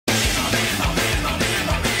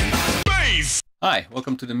Hi,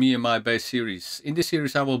 welcome to the Me and My Bass series. In this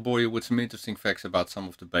series I will bore you with some interesting facts about some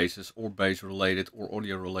of the basses or bass related or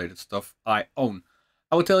audio related stuff I own.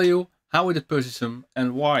 I will tell you how I did purchase them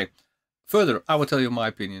and why. Further, I will tell you my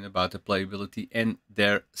opinion about the playability and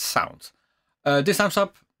their sound. This time's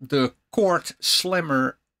up the Cort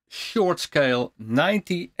Slammer Shortscale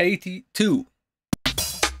 9082.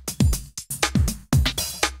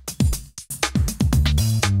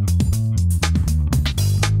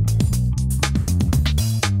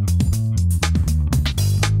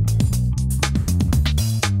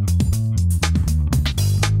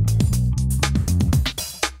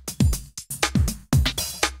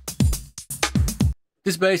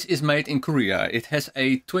 This bass is made in Korea. It has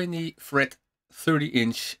a 20 fret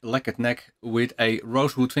 30-inch lacquered neck with a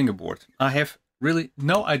rosewood fingerboard. I have really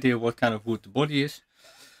no idea what kind of wood the body is.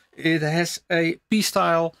 It has a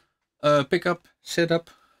P-style pickup setup,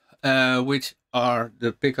 which are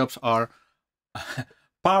the pickups are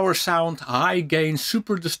power sound, high gain,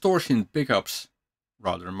 super distortion pickups,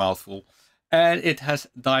 rather a mouthful, and it has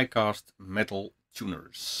die-cast metal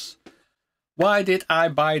tuners. Why did I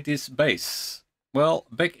buy this bass? Well,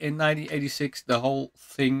 back in 1986, the whole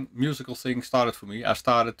thing, musical thing, started for me. I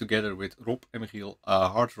started together with Rob and Michiel, a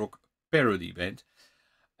hard rock parody band.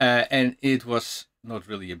 And it was not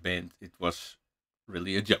really a band, it was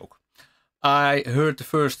really a joke. I heard the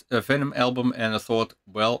first Venom album and I thought,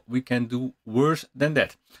 well, we can do worse than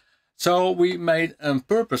that. So we made on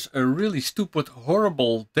purpose a really stupid,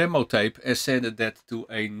 horrible demo tape and sent that to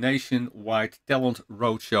a nationwide talent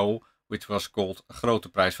roadshow, which was called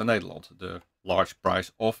Grote Prijs van Nederland, the large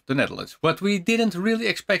prize of the Netherlands. What we didn't really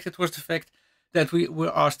expect it was the fact that we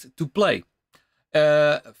were asked to play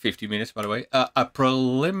 50 minutes, by the way, a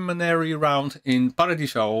preliminary round in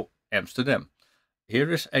Paradiso, Amsterdam.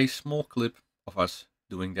 Here is a small clip of us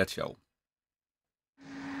doing that show.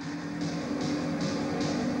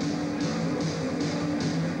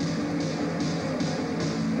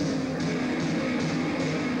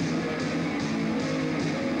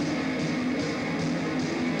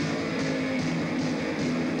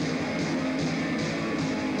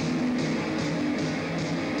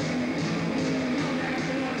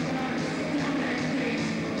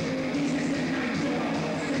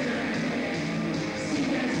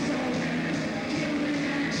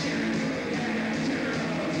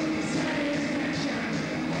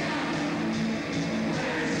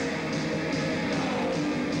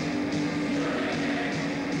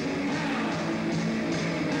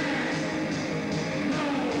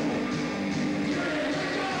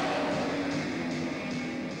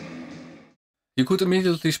 You could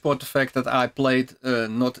immediately spot the fact that I played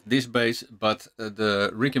not this bass, but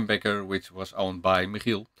the Rickenbacker, which was owned by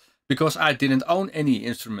Michiel, because I didn't own any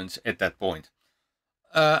instruments at that point.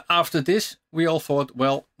 After this, we all thought,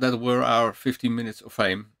 well, that were our 15 minutes of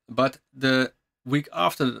fame. But the week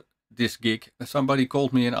after this gig, somebody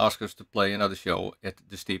called me and asked us to play another show at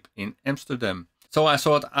the Stip in Amsterdam. So I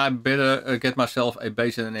thought I better get myself a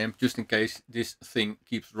bass and an amp just in case this thing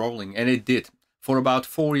keeps rolling. And it did. For about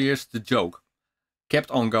 4 years, the joke kept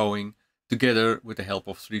on going, together with the help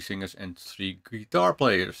of 3 singers and 3 guitar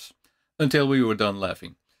players, until we were done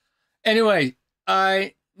laughing. Anyway,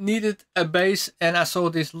 I needed a bass and I saw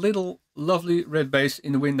this little lovely red bass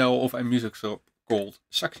in the window of a music shop called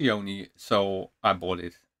Saxioni, so I bought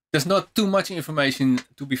it. There's not too much information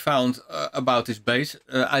to be found about this bass.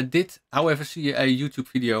 I did, however, see a YouTube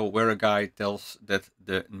video where a guy tells that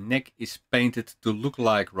the neck is painted to look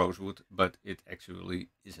like rosewood, but it actually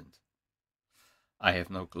isn't. I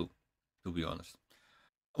have no clue, to be honest.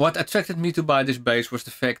 What attracted me to buy this bass was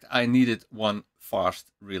the fact I needed one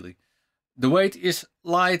fast, really. The weight is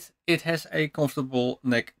light, it has a comfortable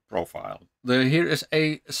neck profile. Here is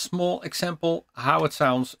a small example how it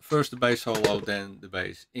sounds. First the bass solo, then the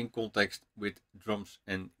bass in context with drums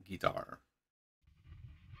and guitar.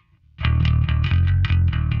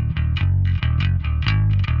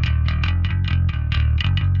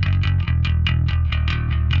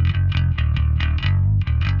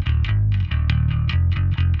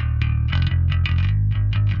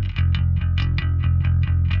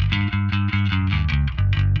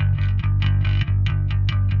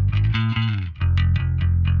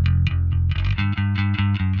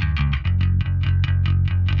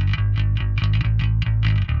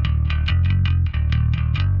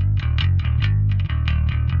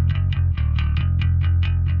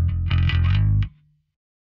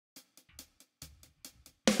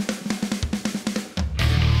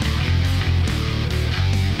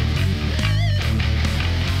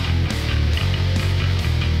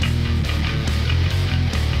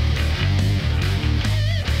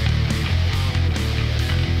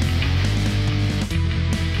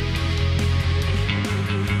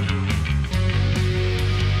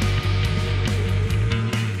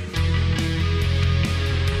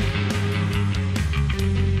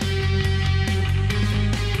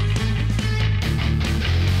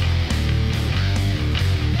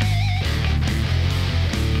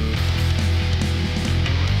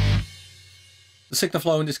 signal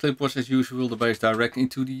flow in this clip was as usual the bass direct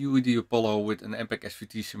into the UED Apollo with an MPEG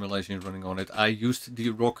SVT simulation running on it. I used the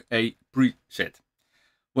Rock A preset.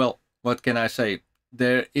 Well, what can I say?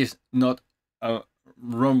 There is not a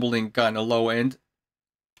rumbling kind of low end,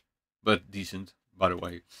 but decent, by the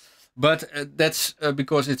way. But that's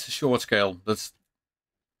because it's a short scale. That's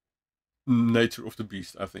nature of the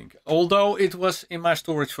beast, I think. Although it was in my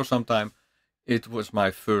storage for some time, it was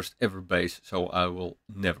my first ever bass, so I will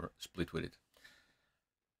never split with it.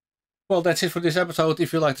 Well, that's it for this episode.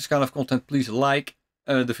 If you like this kind of content, please like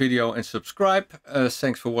the video and subscribe.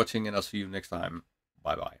 Thanks for watching, and I'll see you next time.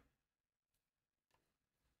 Bye bye.